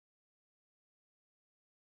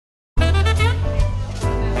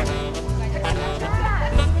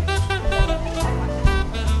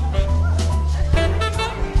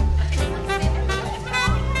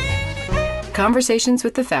Conversations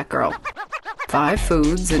with the Fat Girl. 5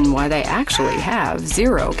 foods and why they actually have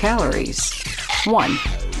 0 calories. 1.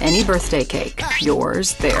 Any birthday cake.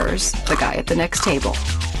 Yours, theirs, the guy at the next table.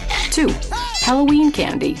 2. Halloween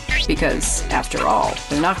candy, because, after all,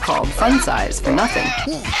 they're not called fun size for nothing.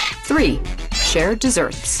 3. Shared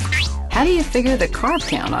desserts. How do you figure the carb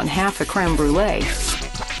count on half a creme brulee?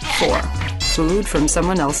 4. Food from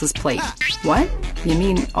someone else's plate. What? You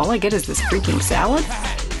mean all I get is this freaking salad?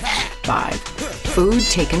 5. Food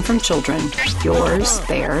taken from children. Yours,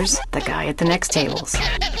 theirs, the guy at the next tables.